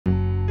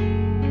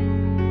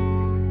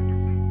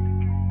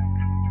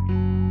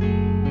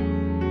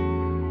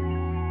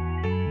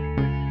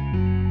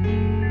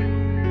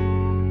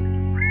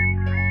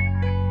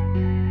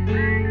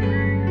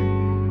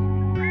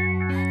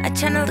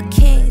the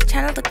kings,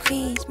 channel the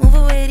queens,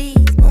 moving with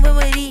ease, moving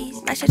with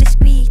ease. My shit is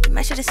squeaky,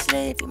 my shit is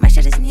slippy, my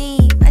shit is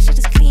neat, my shit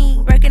is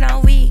clean. Working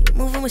all week,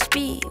 moving with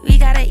speed. We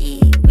gotta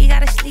eat, we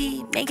gotta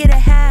sleep. Make it a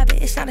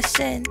habit, it's not a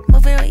sin.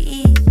 Moving with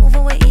ease,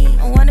 moving with ease.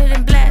 I want it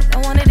in black,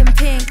 I want it in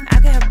pink. I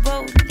can have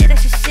both, yeah, that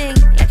shit sing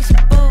like it's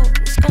a boat.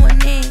 It's going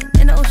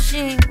in the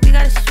ocean. We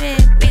gotta swim,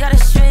 we gotta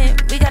swim,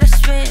 we gotta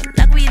swim.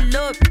 Like we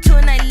eloped to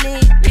an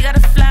island. We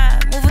gotta fly,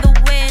 move with the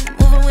wind,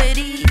 moving with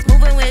ease,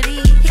 moving with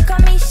ease. He call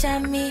me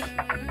Sammie,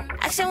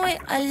 accent with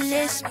a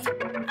lisp.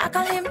 I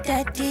call him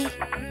daddy,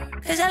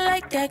 cause I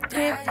like that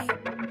grip.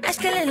 I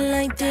scale it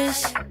like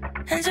this,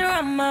 hands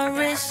around my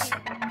wrist,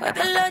 right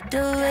below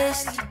the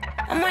waist.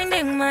 I'm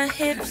winding my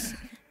hips.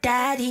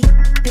 Daddy,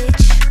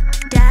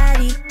 bitch,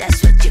 daddy,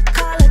 that's what you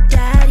call a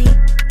daddy.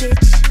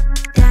 Bitch,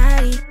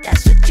 daddy,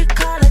 that's what you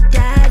call a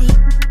daddy.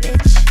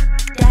 Bitch,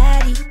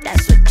 daddy,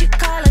 that's what you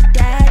call a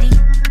daddy.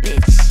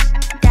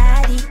 Bitch,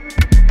 daddy.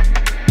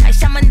 I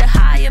summon the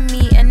higher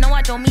me, and no,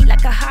 I don't mean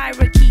like a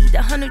hierarchy.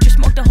 The one who just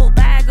smoked a whole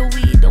bag of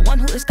weed, the one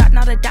who has got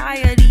not a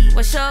diary.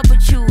 What's up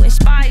with you?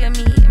 Inspire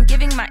me. I'm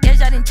giving my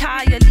ears out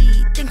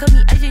entirely. Think of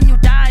me as your new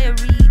diary.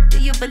 Do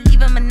you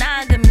believe in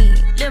monogamy?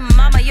 Little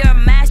mama, you're a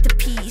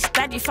masterpiece.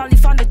 Glad you finally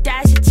found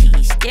audacity.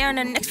 Staring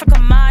the next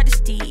fucking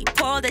modesty.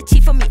 Pour the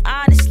tea for me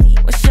honestly.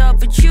 What's up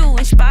with you?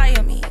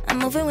 Inspire me. I'm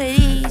moving with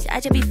ease. I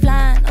just be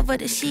flying over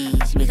the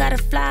seas. We gotta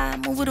fly,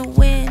 move with the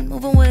wind,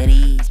 moving with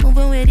ease,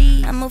 moving with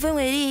ease. I'm moving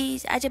with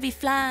ease. I just be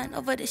flying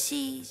over the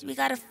seas. We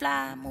gotta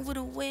fly, move with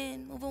the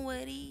wind, moving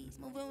with ease,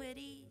 moving with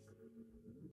ease.